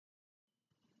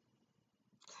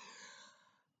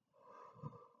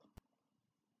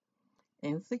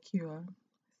Insecure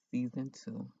season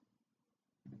 2,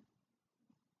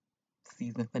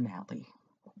 season finale.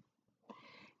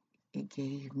 It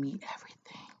gave me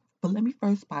everything. But let me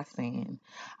first by saying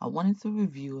I wanted to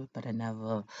review it, but I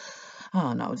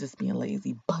don't know, I was just being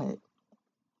lazy. But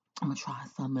I'm gonna try to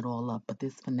sum it all up. But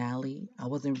this finale, I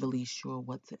wasn't really sure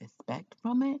what to expect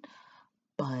from it,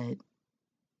 but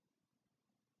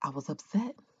I was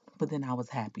upset, but then I was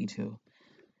happy too,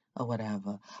 or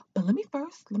whatever. But let me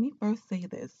first say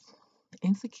this.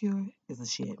 Insecure is a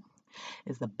shit.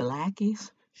 It's the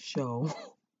blackest show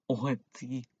on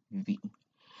TV.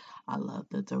 I love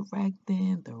the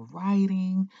directing, the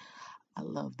writing, I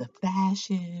love the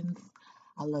fashions,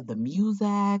 I love the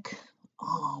music,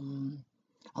 I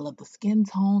love the skin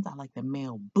tones, I like the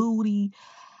male booty,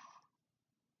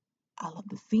 I love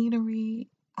the scenery,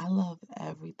 I love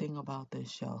everything about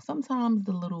this show. Sometimes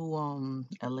the little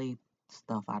LA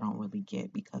stuff I don't really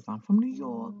get because I'm from New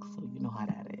York, so you know how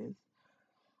that is.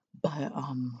 But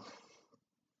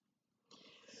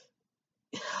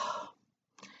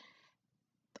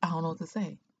I don't know what to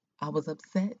say. I was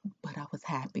upset, but I was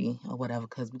happy or whatever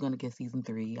because we're gonna get season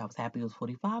 3. I was happy it was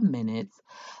 45 minutes,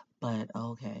 but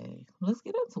okay, let's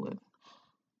get into it.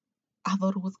 I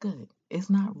thought it was good. It's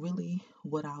not really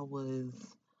what I was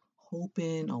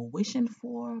hoping or wishing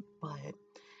for, but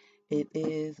it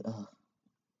is.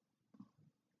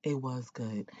 It was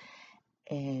good.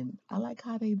 And I like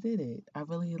how they did it. I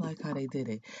really like how they did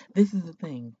it. This is the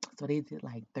thing. So they did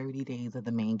like 30 days of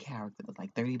the main character. It's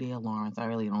like 30 Day of Lawrence. I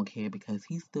really don't care because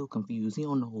he's still confused. He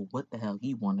don't know what the hell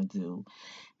he want to do.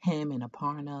 Him and not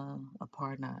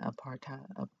apartheid.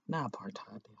 There I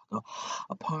go.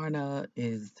 Aparna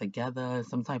is together,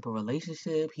 some type of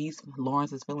relationship.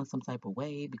 Lawrence is feeling some type of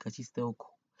way because he's still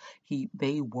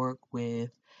they work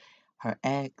with her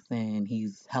ex and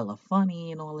he's hella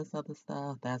funny and all this other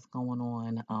stuff that's going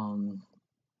on.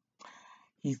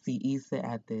 He see Issa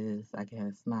at this, I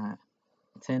guess not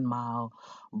 10-mile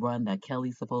run that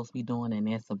Kelly's supposed to be doing and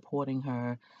they're supporting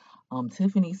her.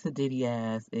 Tiffany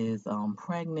Sadidias is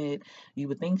pregnant. You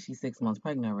would think she's 6 months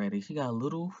pregnant already. She got a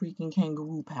little freaking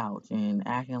kangaroo pouch and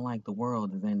acting like the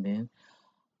world is ending.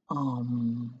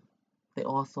 Um, they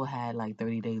also had like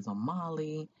 30 days on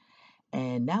Molly.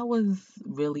 And that was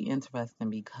really interesting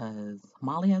because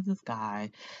Molly has this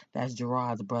guy that's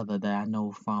Gerard's brother that I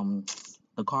know from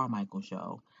the Carmichael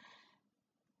show.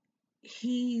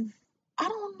 He's, I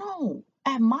don't know,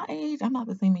 at my age, I'm not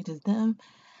the same age as them.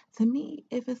 To me,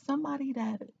 if it's somebody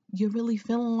that you're really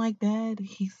feeling like that,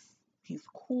 he's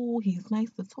cool, he's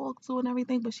nice to talk to and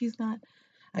everything, but she's not,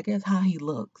 I guess, how he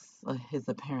looks, or his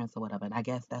appearance or whatever. And I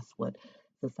guess that's what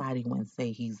society wouldn't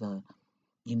say he's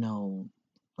you know,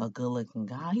 a good looking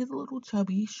guy. He's a little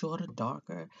chubby, shorter,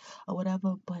 darker, or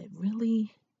whatever, but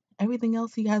really everything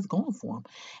else he has going for him.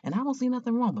 And I don't see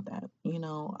nothing wrong with that.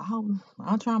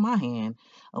 I'll try my hand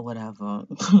or whatever.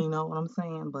 You know what I'm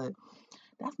saying? But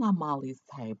that's not Molly's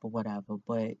type or whatever.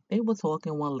 But they were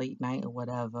talking one late night or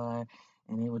whatever,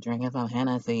 and they were drinking some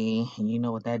Hennessy, and you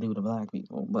know what that do to black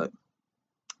people.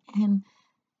 And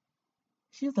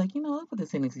she was like, let's put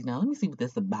this Hennessy down. Let me see what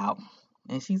this about.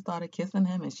 And she started kissing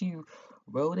him, and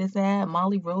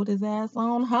Molly rode his ass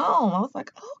on home. I was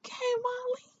like, okay,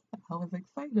 Molly. I was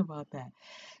excited about that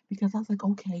because I was like,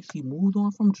 okay, she moved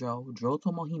on from Joe. Joe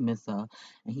told me he miss her,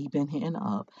 and he been hitting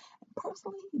her up.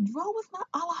 Personally, Dro is not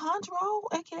Alejandro,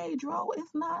 aka Dro is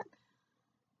not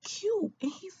cute,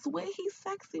 and he swear he's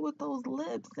sexy with those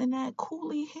lips and that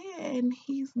coolie hair, and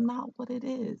he's not what it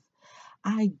is.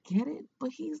 I get it, but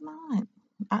he's not.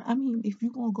 I mean, if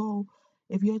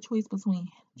your choice between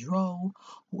Dro,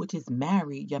 which is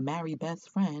married, your married best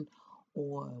friend,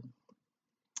 or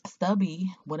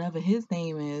Stubby, whatever his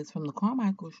name is from the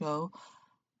Carmichael show,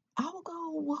 I would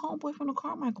go with Homeboy from the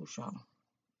Carmichael show.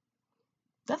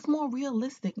 That's more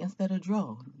realistic instead of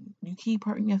Dro. You keep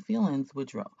hurting your feelings with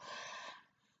Dro.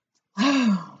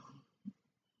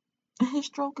 His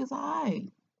stroke is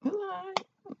alright. It's alright.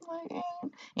 Like,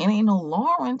 ain't no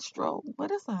Lawrence stroke,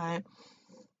 but it's alright.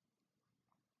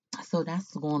 So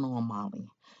that's going on, Molly.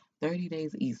 30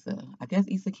 days Issa. I guess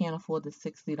Issa can't afford the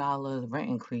 $60 rent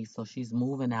increase, so she's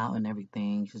moving out and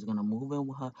everything. She's gonna move in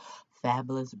with her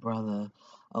fabulous brother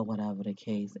or whatever the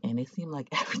case. And it seemed like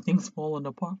everything's falling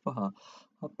apart for her.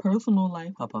 Her personal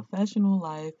life, her professional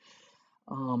life.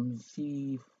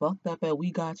 She fucked up at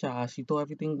We Got Y'all. She thought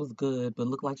everything was good, but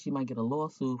looked like she might get a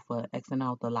lawsuit for Xing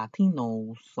out the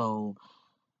Latinos. So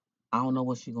I don't know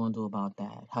what she's gonna do about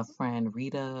that. Her friend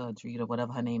Rita, or Drita,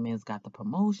 whatever her name is, got the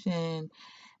promotion,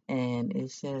 and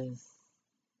it's just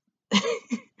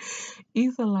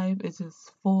Issa life is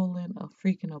just falling a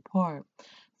freaking apart.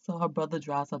 So her brother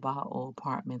drives her by her old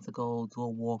apartment to go do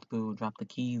a walkthrough, drop the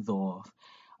keys off,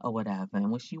 or whatever.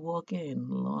 And when she walk in,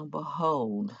 lo and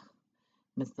behold,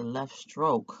 Mr. Left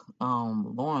Stroke,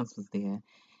 Lawrence was there,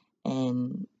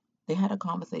 and they had a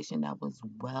conversation that was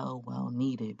well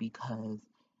needed because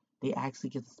they actually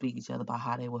get to speak each other about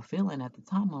how they were feeling at the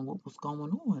time and what was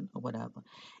going on or whatever.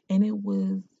 And it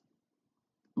was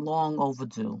long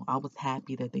overdue. I was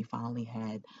happy that they finally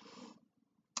had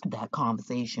that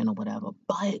conversation or whatever.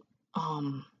 But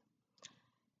um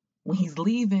when he's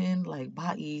leaving, like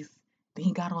by East, then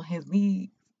he got on his knees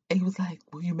and he was like,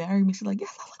 "Will you marry me?" She's like,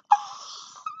 "Yes." I was like, "Oh."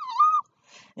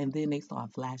 And then they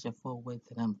start flashing forward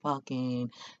to them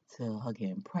fucking, to her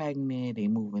getting pregnant, they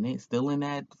moving in, still in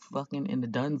that fucking in the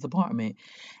Dunn's apartment,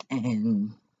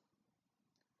 and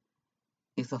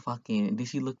it's a fucking. Then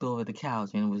she looked over the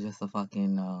couch and it was just a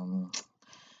fucking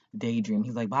daydream.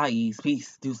 He's like, "Bye, East,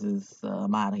 peace, deuces,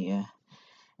 I'm out of here."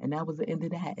 And that was the end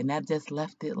of that. And that just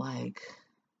left it like,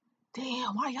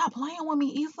 damn, why y'all playing with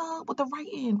me, Issa, with the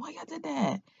writing? Why y'all did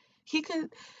that? He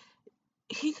could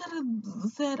he could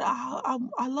have said,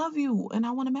 I love you and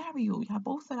I want to marry you. Y'all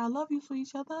both said I love you to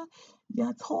each other.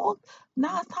 Y'all talked.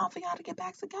 Now it's time for y'all to get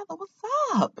back together. What's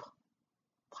up?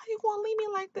 Why you gonna leave me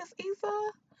like this,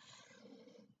 Issa?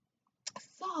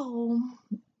 So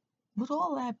with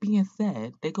all that being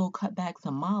said, they go cut back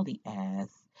to Molly ass.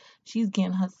 She's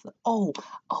getting her.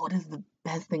 This is the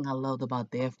best thing I loved about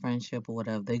their friendship or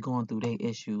whatever. They going through their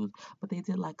issues, but they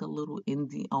did like a little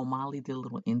Indian. Oh, Molly did a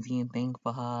little Indian thing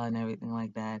for her and everything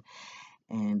like that.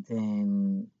 And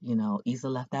then, Issa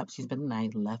left that. She's been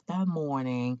nice, left that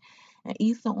morning. And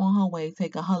Issa on her way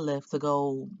taking her lift to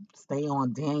go stay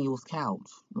on Daniel's couch.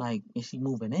 Like, is she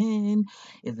moving in?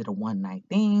 Is it a one night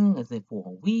thing? Is it for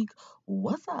a week?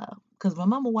 What's up? Because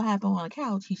remember what happened on the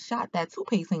couch? He shot that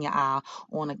toothpaste in your eye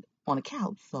on a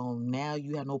couch. So now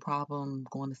you have no problem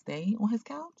going to stay on his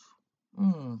couch?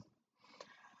 Mm,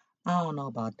 I don't know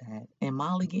about that. And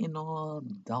Molly getting all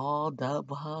dolled up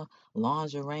with her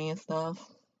lingerie and stuff.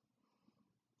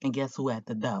 And guess who at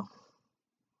the door?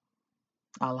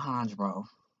 Alejandro.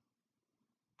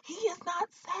 He is not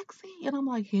sexy. And I'm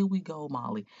like, here we go,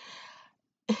 Molly.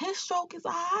 His stroke is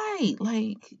alright.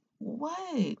 Like,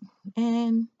 what?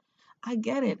 And I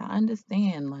get it. I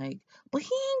understand. Like, but he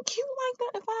ain't cute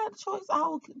like that. If I had a choice, I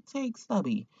would take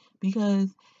Stubby because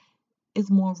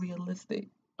it's more realistic.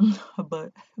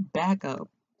 But back up.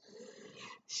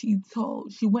 She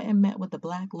went and met with the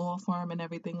black law firm and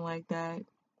everything like that,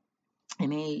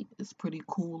 and they is pretty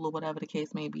cool or whatever the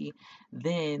case may be.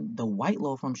 Then the white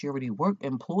law firm she already worked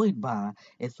employed by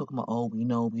is talking about, oh, we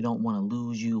know we don't want to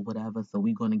lose you, whatever, so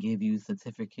we're gonna give you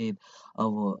certificate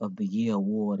of the year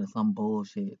award or some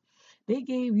bullshit. They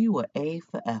gave you an A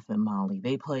for effing Molly.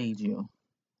 They played you.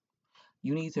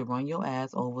 You need to run your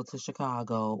ass over to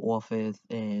Chicago office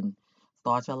and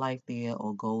start your life there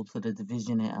or go to the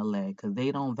division in LA because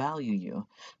they don't value you.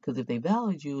 Because if they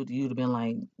valued you, you'd have been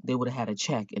like, they would have had a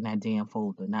check in that damn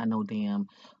folder, not no damn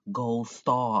gold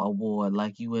star award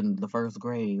like you in the first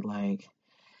grade. Like,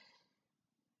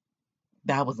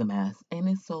 that was a mess. And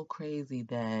it's so crazy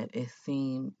that it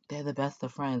seemed they're the best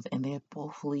of friends and they're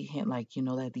bothly hit like,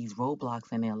 that these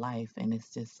roadblocks in their life and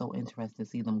it's just so interesting to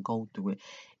see them go through it.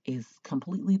 It's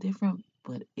completely different,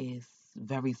 but it's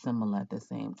very similar at the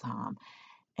same time.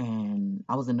 And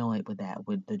I was annoyed with that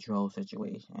with the Dro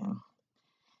situation.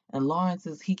 And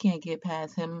Lawrence he can't get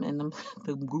past him and them,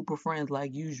 the group of friends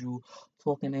like usual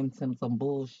talking him some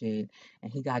bullshit,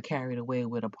 and he got carried away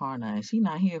with a partner, and she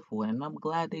not here for it. And I'm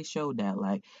glad they showed that,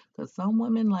 like, cause some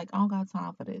women like I don't got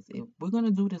time for this. If we're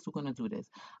gonna do this, we're gonna do this.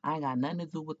 I ain't got nothing to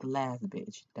do with the last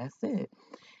bitch. That's it.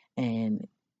 And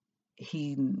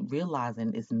he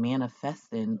realizing it's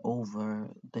manifesting over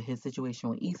his situation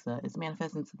with Issa. It's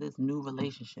manifesting to this new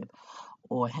relationship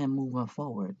or him moving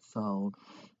forward. So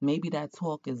maybe that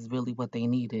talk is really what they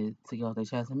needed to get off their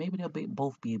chest, and maybe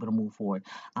both be able to move forward.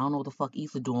 I don't know what the fuck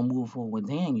Issa doing moving forward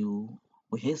with Daniel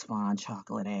with his fine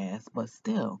chocolate ass, but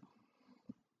still,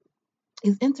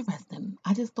 it's interesting.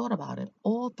 I just thought about it.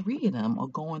 All three of them are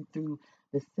going through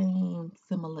the same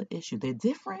similar issue. They're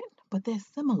different, but they're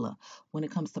similar when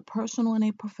it comes to personal and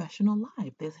a professional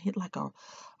life. There's hit like a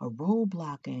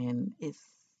roadblock and it's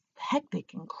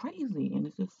hectic and crazy and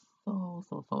it's just so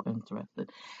interesting.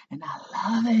 And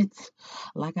I love it.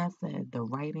 Like I said, the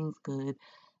writing's good,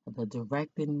 the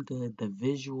directing good, the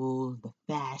visuals, the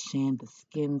fashion, the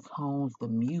skin tones, the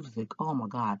music. Oh my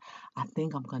God. I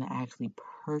think I'm gonna actually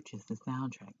purchase the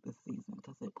soundtrack this season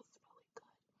because it was really good.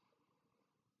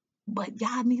 But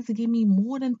y'all need to give me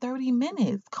more than 30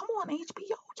 minutes. Come on, HBO.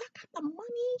 Y'all got the money,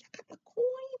 y'all got the coin.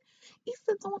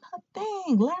 Issa doing her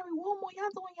thing. Larry Wilmore, y'all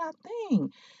doing y'all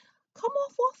thing. Come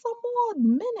on for some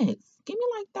more minutes. Give me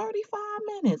like 35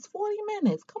 minutes, 40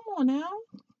 minutes. Come on now.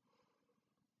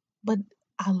 But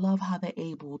I love how they're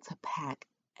able to pack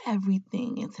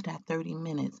everything into that 30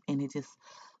 minutes and it just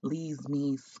leaves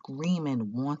me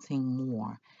screaming, wanting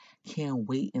more. Can't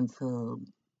wait until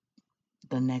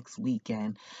the next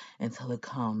weekend until it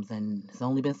comes. And it's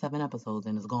only been 7 episodes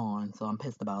and it's gone. So I'm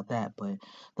pissed about that. But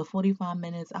the 45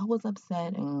 minutes, I was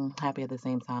upset and happy at the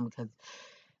same time because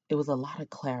it was a lot of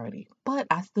clarity. But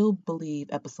I still believe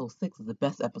episode 6 is the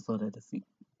best episode of the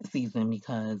season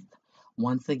because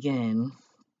once again,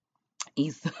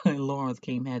 Issa and Lawrence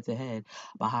came head to head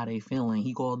about how they feeling.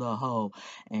 He called her a hoe,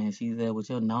 and she said, "With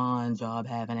your non-job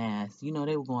having ass." You know,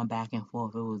 they were going back and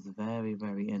forth. It was very,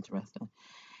 very interesting.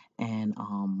 And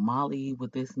Molly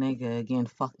with this nigga getting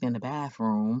fucked in the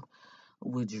bathroom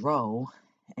with Dro,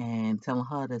 and telling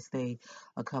her to stay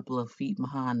a couple of feet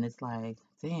behind. It's like,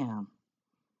 damn,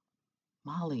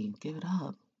 Molly, give it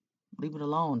up. Leave it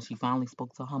alone. She finally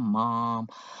spoke to her mom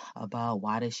about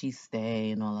why did she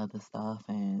stay and all other stuff.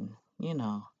 And,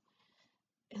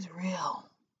 it's real.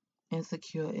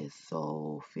 Insecure is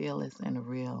so fearless and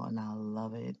real, and I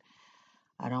love it.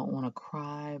 I don't want to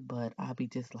cry, but I'll be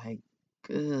just like,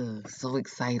 ugh, so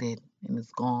excited. And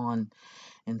it's gone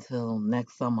until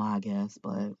next summer, I guess.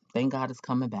 But thank God it's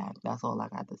coming back. That's all I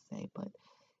got to say. But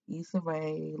Issa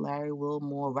Rae, Larry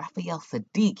Wilmore, Raphael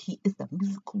Sadiq, he is the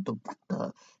musical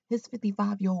director. His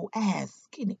 55-year-old ass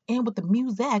getting in with the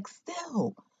music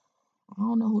still. I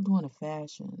don't know who doing the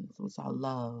fashions, which I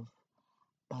love,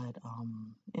 but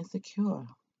Insecure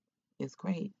is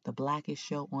great. The blackest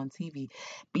show on TV.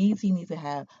 BT needs to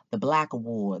have the Black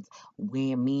Awards,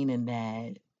 where meaning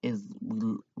that is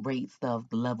we rate stuff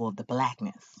the level of the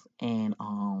blackness, and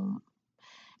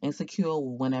Insecure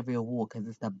will win every award because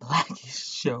it's the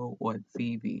blackest show on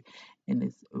TV, and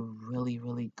it's really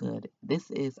really good. This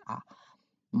is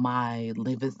my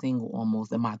living single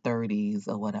almost in my 30s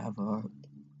or whatever.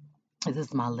 This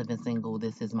is my living single.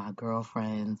 This is my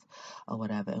girlfriends or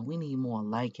whatever. And we need more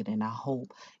like it. And I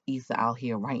hope Issa out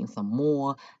here writing some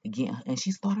more again. And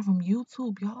she started from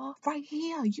YouTube, y'all. Right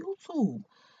here, YouTube.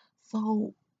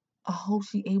 So I hope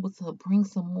she able to bring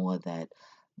some more of that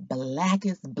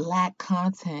blackest black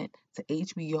content to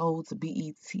HBO, to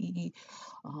BET,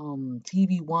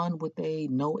 TV One with a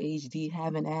no HD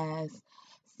having ass,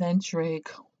 centric,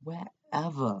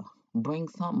 wherever. Bring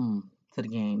something to the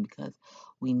game because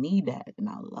we need that, and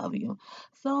I love you.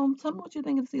 So tell me what you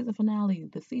think of the season finale.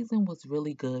 The season was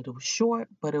really good. It was short,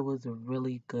 but it was a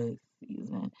really good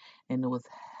season, and it was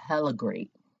hella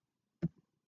great.